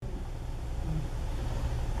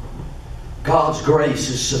God's grace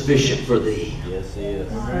is sufficient for thee. Yes, He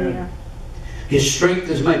is. Yeah. His strength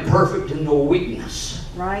is made perfect in your weakness.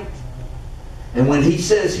 Right. And when He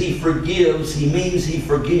says He forgives, He means He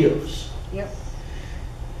forgives. Yep.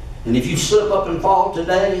 And if you slip up and fall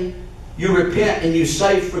today, you repent and you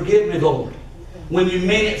say, forgive me, Lord. When you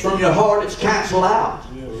mean it from your heart, it's canceled out.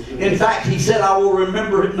 In fact, He said, I will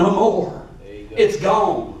remember it no more. It's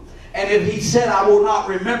gone. And if He said, I will not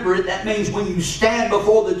remember it, that means when you stand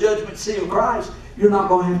before the judgment seat of Christ, you're not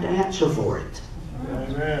going to have to answer for it.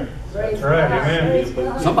 Amen. That's right.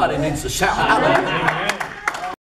 Amen. Somebody needs to shout hallelujah.